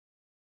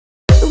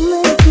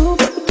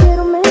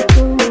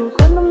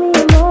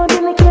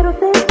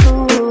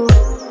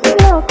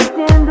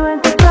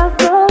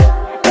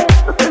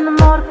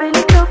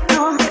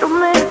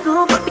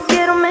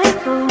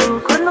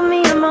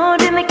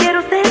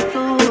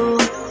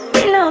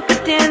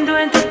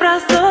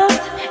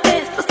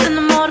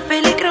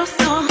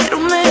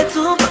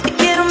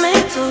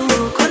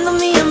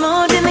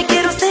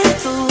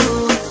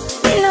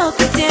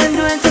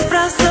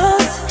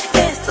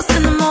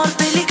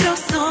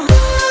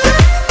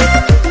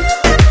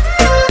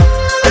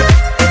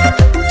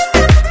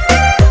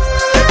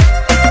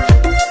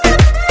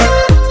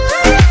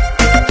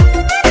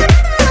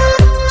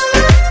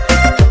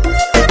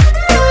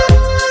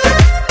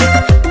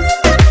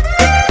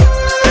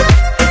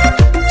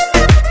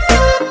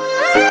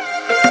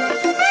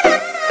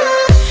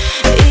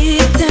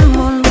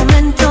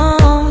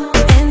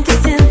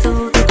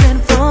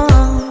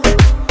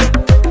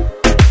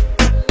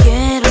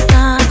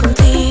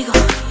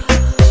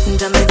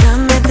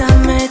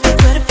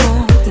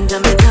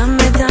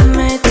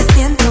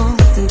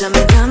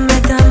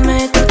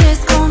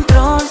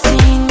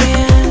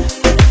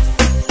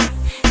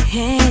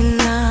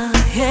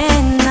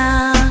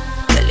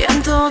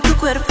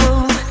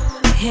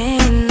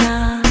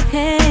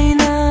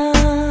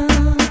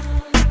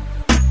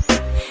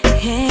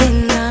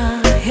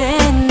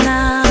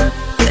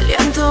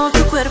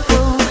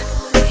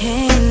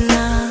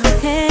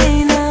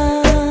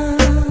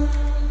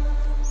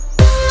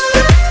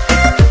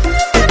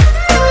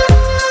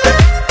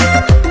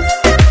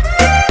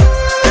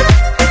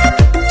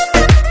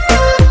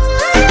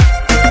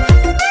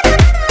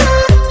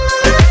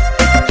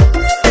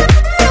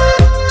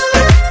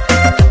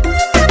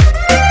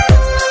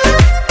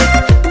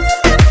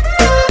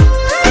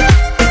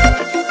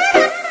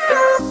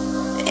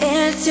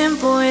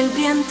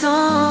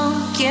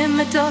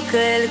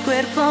toca el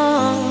cuerpo,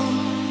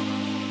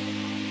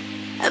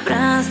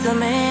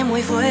 abrázame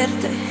muy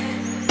fuerte.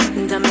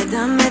 Dame,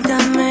 dame,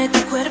 dame tu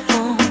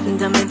cuerpo.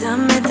 Dame,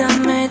 dame,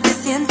 dame, te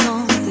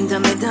siento.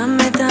 Dame,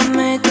 dame,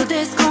 dame tu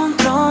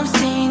descontrol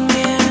sin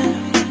miel.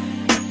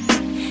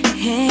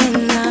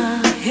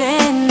 Henna,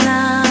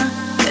 henna,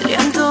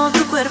 caliento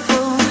tu cuerpo.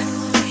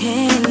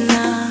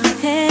 Henna,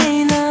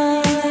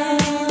 henna.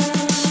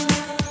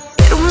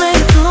 Quierome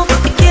tú,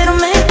 porque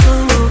quierome tú.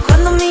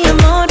 Cuando mi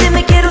amor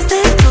me quiero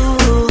ser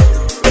tú.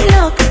 Y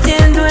lo que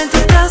tiendo en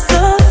tus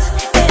brazos,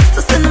 esto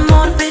es un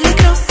amor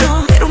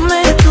peligroso.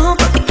 Quierome tú,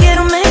 porque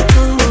quierome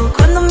tú.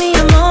 Cuando mi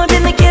amor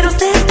me quiero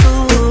ser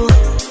tú.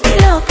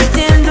 Y lo que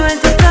tiendo en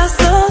tus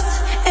brazos,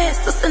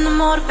 esto es un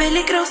amor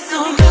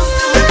peligroso.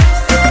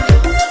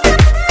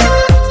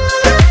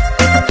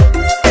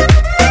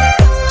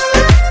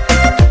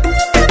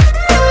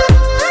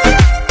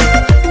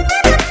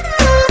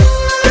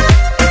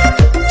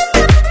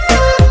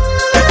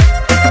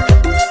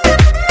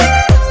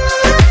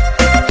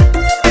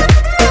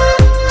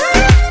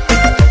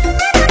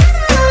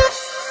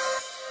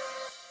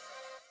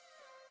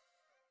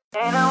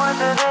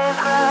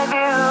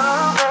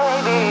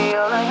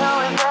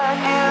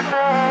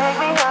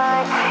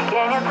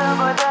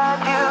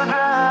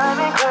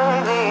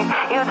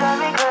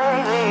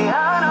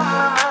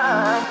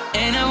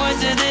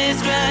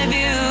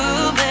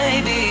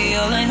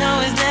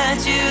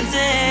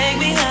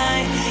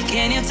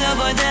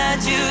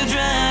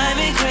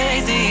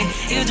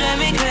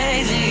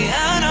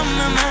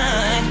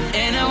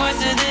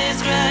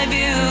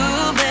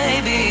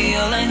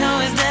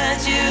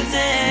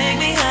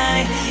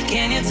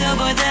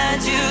 Boy,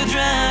 that you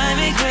drive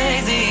me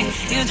crazy.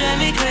 You drive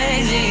me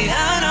crazy,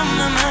 out of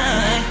my mind.